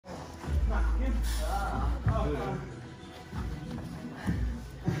backen.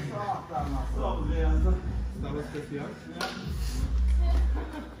 Satan alltså. Det var speciellt.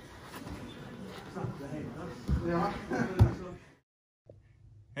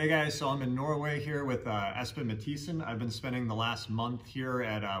 Hey guys, so I'm in Norway here with Espen Mathiesen. I've been spending the last month here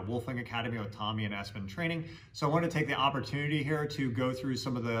at Wolfing Academy with Tommy and Espen training. So I want to take the opportunity here to go through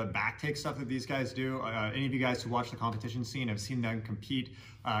some of the back take stuff that these guys do. Any of you guys who watch the competition scene have seen them compete,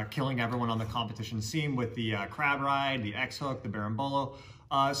 killing everyone on the competition scene with the crab ride, the X-hook, the Berimbolo.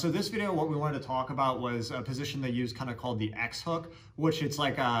 So this video, what we wanted to talk about was a position they use kind of called the X-hook, which it's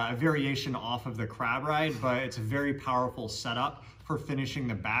like a variation off of the crab ride, but it's a very powerful setup for finishing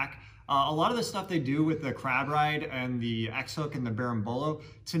the back. A lot of the stuff they do with the crab ride and the X-hook and the Berimbolo,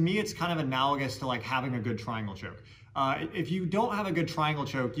 to me, it's kind of analogous to like having a good triangle choke. If you don't have a good triangle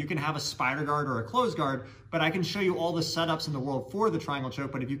choke, you can have a spider guard or a closed guard, but I can show you all the setups in the world for the triangle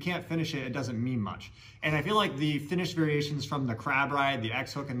choke, but if you can't finish it, it doesn't mean much. And I feel like the finish variations from the crab ride, the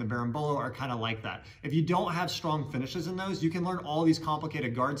X-hook, and the Berimbolo are kind of like that. If you don't have strong finishes in those, you can learn all these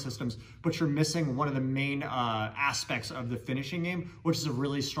complicated guard systems, but you're missing one of the main aspects of the finishing game, which is a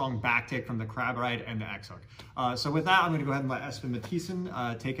really strong back take from the crab ride and the X-hook. So with that, I'm gonna go ahead and let Espen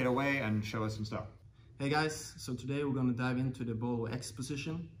Mathiesen take it away and show us some stuff. Hey guys, so today we're going to dive into the Bolo X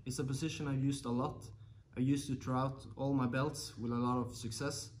position. It's a position I've used a lot. I used it throughout all my belts with a lot of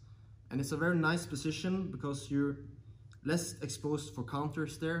success. And it's a very nice position because you're less exposed for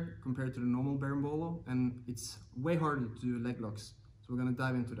counters there compared to the normal Berimbolo, and it's way harder to do leg locks. So we're going to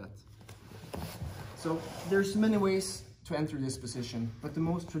dive into that. So there's many ways to enter this position, but the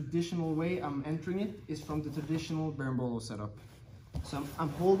most traditional way I'm entering it is from the traditional Berimbolo setup. So I'm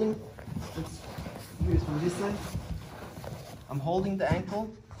holding, let's do this from this side. I'm holding the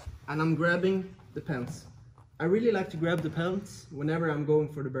ankle and I'm grabbing the pants. I really like to grab the pants whenever I'm going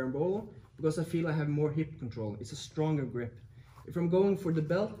for the Berimbolo because I feel I have more hip control. It's a stronger grip. If I'm going for the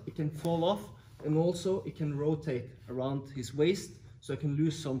belt, it can fall off and also it can rotate around his waist so I can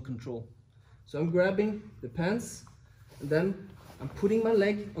lose some control. So I'm grabbing the pants and then I'm putting my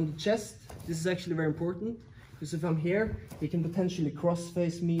leg on the chest. This is actually very important. Because if I'm here, he can potentially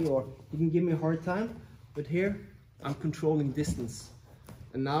cross-face me or he can give me a hard time. But here, I'm controlling distance.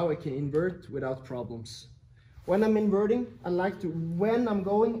 And now I can invert without problems. When I'm inverting, I like to, when I'm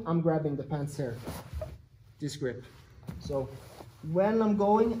going, I'm grabbing the pants here. This grip. So when I'm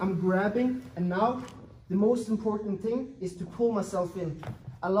going, I'm grabbing. And now, the most important thing is to pull myself in.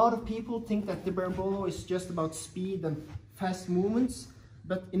 A lot of people think that the Berimbolo is just about speed and fast movements.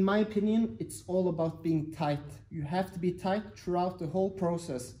 But in my opinion, it's all about being tight. You have to be tight throughout the whole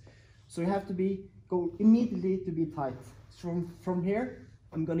process. So you have to go immediately to be tight. From here,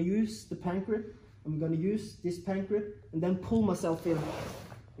 I'm gonna use the pan grip. I'm gonna use this pan grip and then pull myself in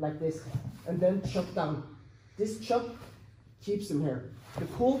like this. And then chop down. This chop keeps him here. The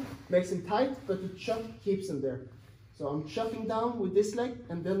pull makes him tight, but the chop keeps him there. So I'm chopping down with this leg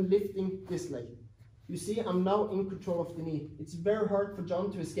and then lifting this leg. You see, I'm now in control of the knee. It's very hard for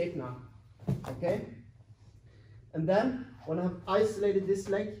John to escape now, okay? And then, when I have isolated this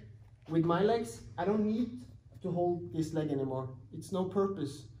leg with my legs, I don't need to hold this leg anymore. It's no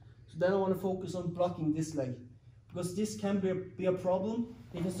purpose. So then I want to focus on blocking this leg. Because this can be a problem.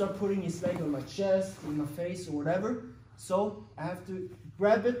 He can start putting his leg on my chest, in my face, or whatever. So I have to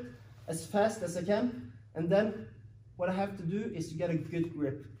grab it as fast as I can. And then, what I have to do is to get a good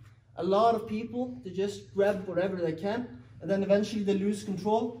grip. A lot of people, they just grab whatever they can, and then eventually they lose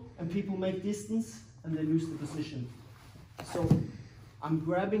control, and people make distance, and they lose the position. So, I'm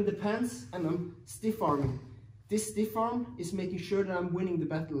grabbing the pants, and I'm stiff arming. This stiff arm is making sure that I'm winning the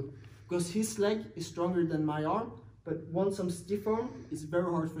battle, because his leg is stronger than my arm, but once I'm stiff arm, it's very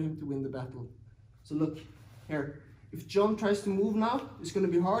hard for him to win the battle. So look, here, if John tries to move now, it's going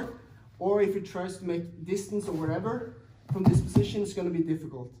to be hard, or if he tries to make distance or whatever, from this position, it's going to be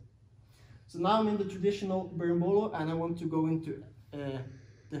difficult. So now I'm in the traditional Berimbolo and I want to go into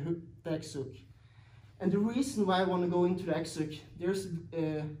the X-hook. And the reason why I want to go into the X-hook, there's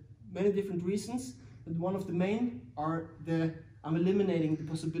many different reasons, but one of the main are I'm eliminating the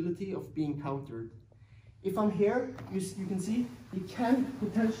possibility of being countered. If I'm here, you can see, he can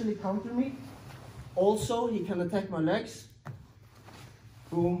potentially counter me. Also, he can attack my legs.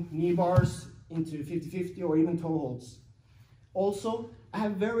 Boom, knee bars into 50-50 or even toe holds. Also, I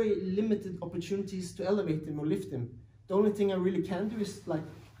have very limited opportunities to elevate him or lift him. The only thing I really can do is like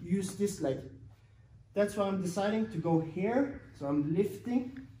use this leg. That's why I'm deciding to go here. So I'm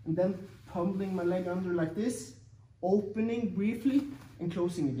lifting and then pummeling my leg under like this, opening briefly and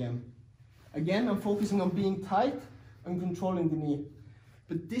closing again. Again, I'm focusing on being tight and controlling the knee.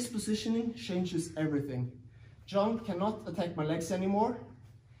 But this positioning changes everything. John cannot attack my legs anymore.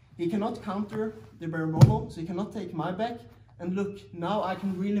 He cannot counter the Berimbolo, so he cannot take my back. And look, now I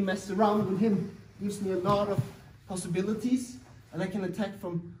can really mess around with him. Gives me a lot of possibilities, and I can attack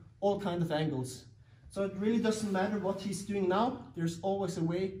from all kinds of angles. So it really doesn't matter what he's doing now, there's always a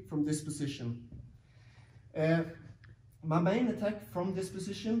way from this position. My main attack from this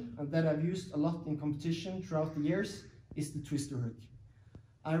position, and that I've used a lot in competition throughout the years, is the twister hook.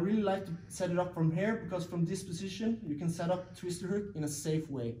 I really like to set it up from here, because from this position you can set up twister hook in a safe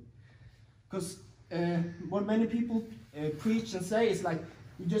way. Because what many people preach and say is like,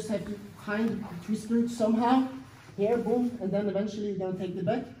 you just have to find the twister hook somehow, here, boom, and then eventually you're going to take the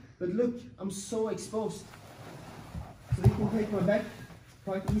back. But look, I'm so exposed, so you can take my back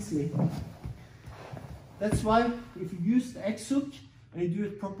quite easily. That's why if you use the X hook and you do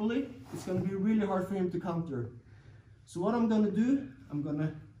it properly, it's going to be really hard for him to counter. So what I'm going to do, I'm going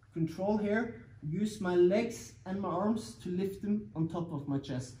to control here, use my legs and my arms to lift them on top of my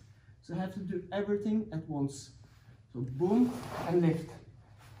chest. So I have to do everything at once. So boom and lift.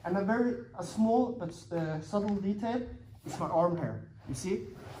 And a small but subtle detail is my arm here. You see,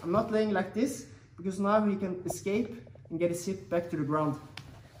 I'm not laying like this, because now he can escape and get his hip back to the ground.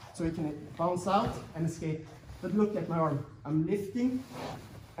 So he can bounce out and escape. But look at my arm. I'm lifting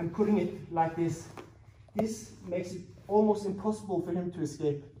and putting it like this. This makes it almost impossible for him to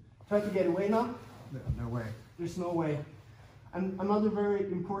escape. Try to get away now. No way. There's no way. And another very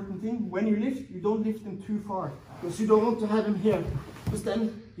important thing, when you lift, you don't lift him too far, because you don't want to have him here, because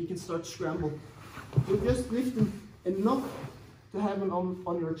then he can start to scramble. So just lift him enough to have him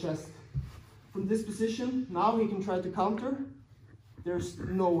on your chest. From this position, now he can try to counter. There's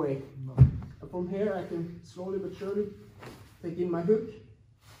no way. And from here I can slowly but surely take in my hook,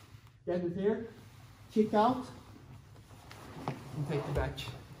 get it here, kick out, and take the back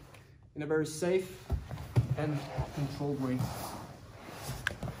in a very safe and controlled way.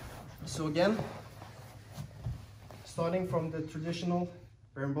 So again, starting from the traditional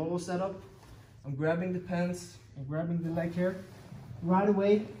Berimbolo setup, I'm grabbing the pants, I'm grabbing the leg here. Right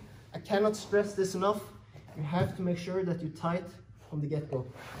away, I cannot stress this enough, you have to make sure that you're tight from the get-go.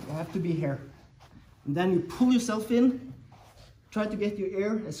 You have to be here. And then you pull yourself in, try to get your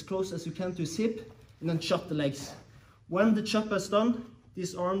ear as close as you can to his hip, and then chop the legs. When the chop is done,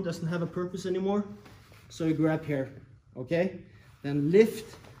 this arm doesn't have a purpose anymore, so you grab here, okay? Then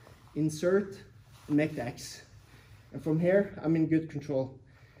lift, insert, and make the X. And from here, I'm in good control.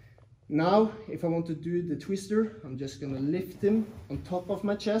 Now, if I want to do the twister, I'm just gonna lift him on top of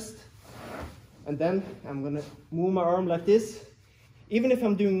my chest, and then I'm gonna move my arm like this. Even if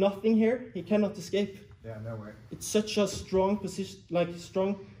I'm doing nothing here, he cannot escape. Yeah, no way. It's such a strong position,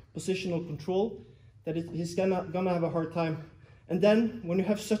 strong positional control, that he's gonna have a hard time. And then, when you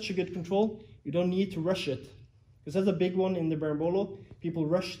have such a good control, you don't need to rush it. Because that's a big one in the Berimbolo. People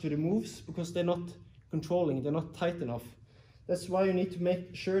rush to the moves because they're not controlling, they're not tight enough. That's why you need to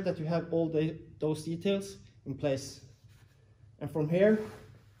make sure that you have all those details in place. And from here,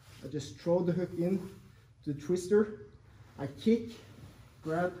 I just throw the hook in to the twister. I kick,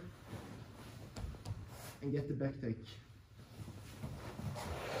 grab, and get the back take.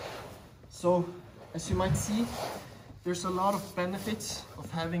 So, as you might see, there's a lot of benefits of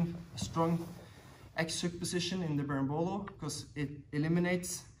having a strong X-hook position in the Berimbolo, because it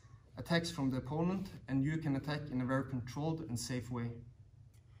eliminates attacks from the opponent and you can attack in a very controlled and safe way.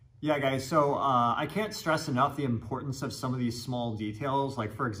 Yeah, guys, so I can't stress enough the importance of some of these small details,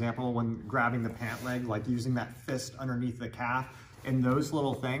 like for example, when grabbing the pant leg, like using that fist underneath the calf, and those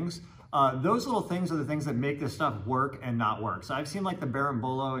little things. Those little things are the things that make this stuff work and not work. So I've seen like the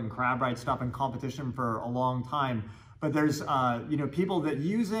Berimbolo and crab ride stuff in competition for a long time, but there's you know, people that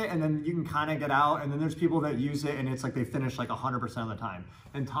use it and then you can kind of get out, and then there's people that use it and it's like they finish like 100% of the time.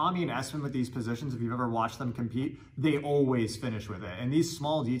 And Tommy and Espen with these positions, if you've ever watched them compete, they always finish with it. And these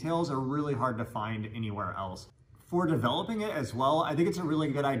small details are really hard to find anywhere else. For developing it as well, I think it's a really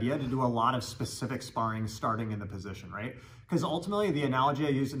good idea to do a lot of specific sparring starting in the position, right? Because ultimately the analogy I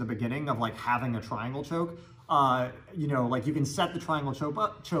used in the beginning of like having a triangle choke, you know, like you can set the triangle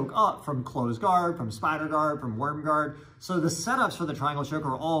choke up from closed guard, from spider guard, from worm guard. So the setups for the triangle choke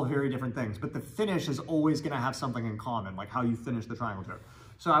are all very different things, but the finish is always going to have something in common, like how you finish the triangle choke.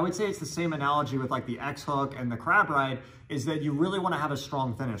 So I would say it's the same analogy with like the X hook and the crab ride, is that you really want to have a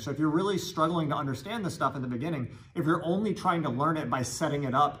strong finish. So if you're really struggling to understand this stuff in the beginning, if you're only trying to learn it by setting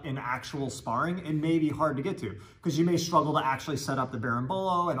it up in actual sparring, it may be hard to get to because you may struggle to actually set up the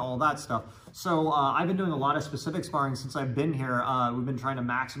Berimbolo and all that stuff. So I've been doing a lot of specific sparring since I've been here. We've been trying to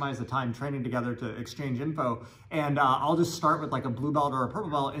maximize the time training together to exchange info. And I'll just start with like a blue belt or a purple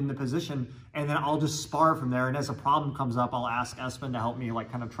belt in the position, and then I'll just spar from there. And as a problem comes up, I'll ask Espen to help me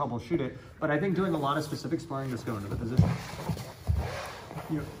like kind of troubleshoot it. But I think doing a lot of specific sparring, just go into the position.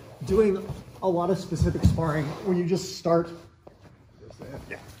 You know, doing a lot of specific sparring where you just start,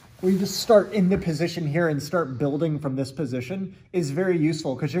 where you just start in the position here and start building from this position is very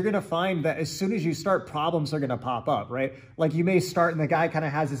useful, because you're going to find that as soon as you start, problems are going to pop up, right? Like you may start and the guy kind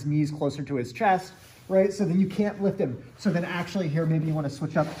of has his knees closer to his chest, right? So then you can't lift him. So then actually here, maybe you want to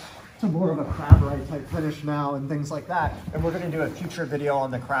switch up to more of a crab ride type finish now and things like that. And we're going to do a future video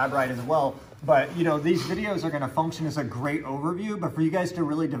on the crab ride as well. But you know, these videos are going to function as a great overview, but for you guys to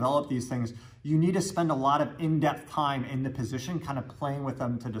really develop these things, you need to spend a lot of in-depth time in the position, kind of playing with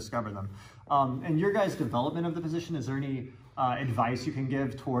them to discover them. And your guys' development of the position, is there any advice you can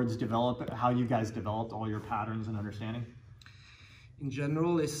give towards how you guys developed all your patterns and understanding? In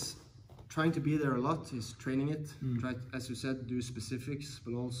general, is trying to be there a lot, is training it. Try, as you said, do specifics,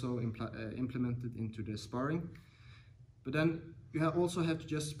 but also implement it into the sparring. But then you also have to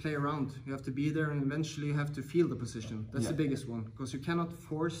just play around. You have to be there, and eventually you have to feel the position. That's the biggest one, because you cannot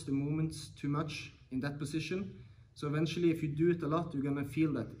force the movements too much in that position. So eventually, if you do it a lot, you're gonna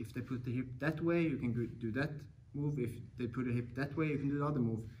feel that if they put the hip that way, you can do that move. If they put the hip that way, you can do the other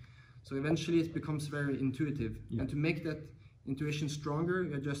move. So eventually it becomes very intuitive. And to make that intuition stronger,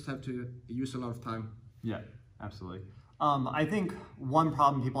 you just have to use a lot of time. Yeah, absolutely. I think one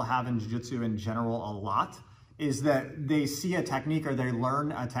problem people have in jiu-jitsu in general a lot is that they see a technique, or they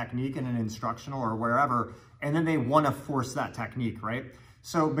learn a technique in an instructional or wherever, and then they want to force that technique, right?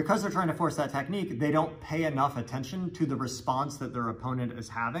 So because they're trying to force that technique, they don't pay enough attention to the response that their opponent is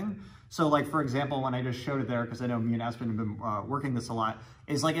having. So like, for example, when I just showed it there, because I know me and Espen have been working this a lot,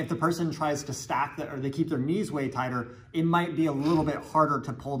 is like if the person tries to stack or they keep their knees way tighter, it might be a little bit harder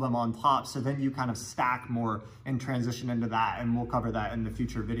to pull them on top. So then you kind of stack more and transition into that. And we'll cover that in the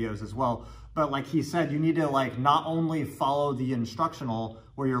future videos as well. But like he said, you need to like not only follow the instructional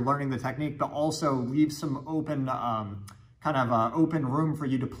where you're learning the technique, but also leave some open, open room for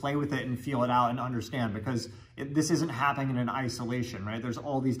you to play with it and feel it out and understand, because this isn't happening in isolation, right? There's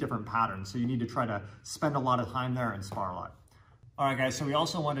all these different patterns. So you need to try to spend a lot of time there and spar a lot. All right, guys, so we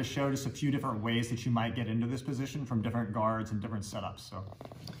also want to show just a few different ways that you might get into this position from different guards and different setups. So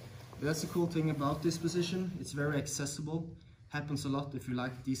that's the cool thing about this position. It's very accessible. Happens a lot if you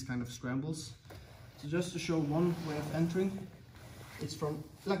like these kind of scrambles. So just to show one way of entering, it's from,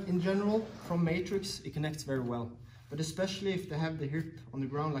 like in general, from matrix, it connects very well. But especially if they have the hip on the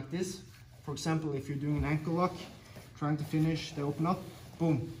ground like this, for example, if you're doing an ankle lock, trying to finish, they open up,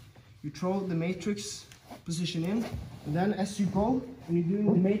 boom. You throw the matrix position in, and then as you go, when you're doing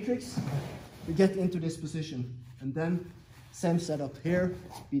the matrix, you get into this position. And then, same setup here,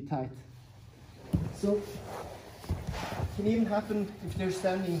 be tight. So, it can even happen if they're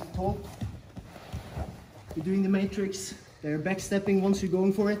standing tall. You're doing the matrix, they're backstepping once you're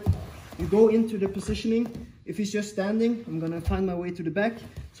going for it. You go into the positioning. If he's just standing, I'm gonna find my way to the back.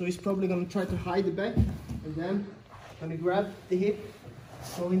 So he's probably gonna try to hide the back, and then gonna grab the hip,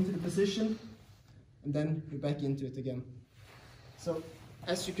 go into the position, and then you're back into it again. So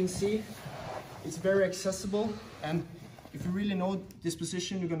as you can see, it's very accessible, and if you really know this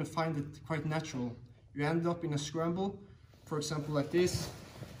position, you're gonna find it quite natural. You end up in a scramble, for example like this,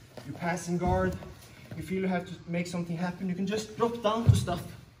 you're passing guard, you feel you have to make something happen, you can just drop down to stuff,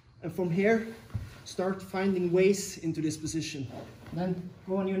 and from here, start finding ways into this position. Then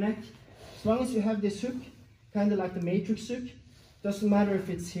go on your neck. As long as you have this hook, kind of like the matrix hook, doesn't matter if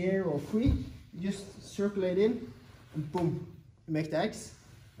it's here or free, you just circulate in, and boom, you make the X,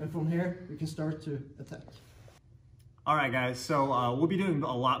 and from here, you can start to attack. All right, guys, so we'll be doing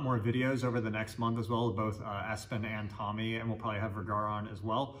a lot more videos over the next month as well, both Espen and Tommy, and we'll probably have Vergara on as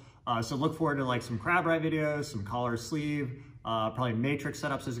well. So look forward to like some crab ride videos, some collar sleeve, probably matrix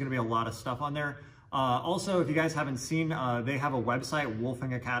setups. There's gonna be a lot of stuff on there. Also, if you guys haven't seen, they have a website,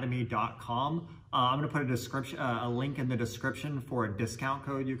 wolfingacademy.com. I'm gonna put a link in the description for a discount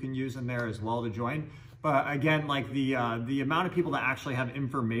code you can use in there as well to join. But again, like the amount of people that actually have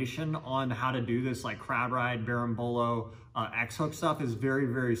information on how to do this, like crab ride, Berimbolo, X-hook stuff is very,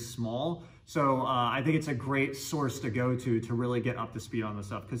 very small. So I think it's a great source to go to really get up to speed on this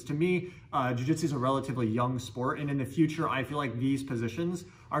stuff. Because to me, jiu-jitsu is a relatively young sport, and in the future, I feel like these positions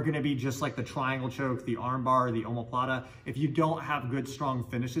are gonna be just like the triangle choke, the arm bar, the omoplata. If you don't have good, strong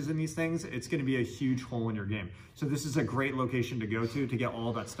finishes in these things, it's gonna be a huge hole in your game. So this is a great location to go to get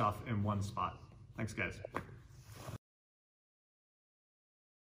all that stuff in one spot. Thanks, guys.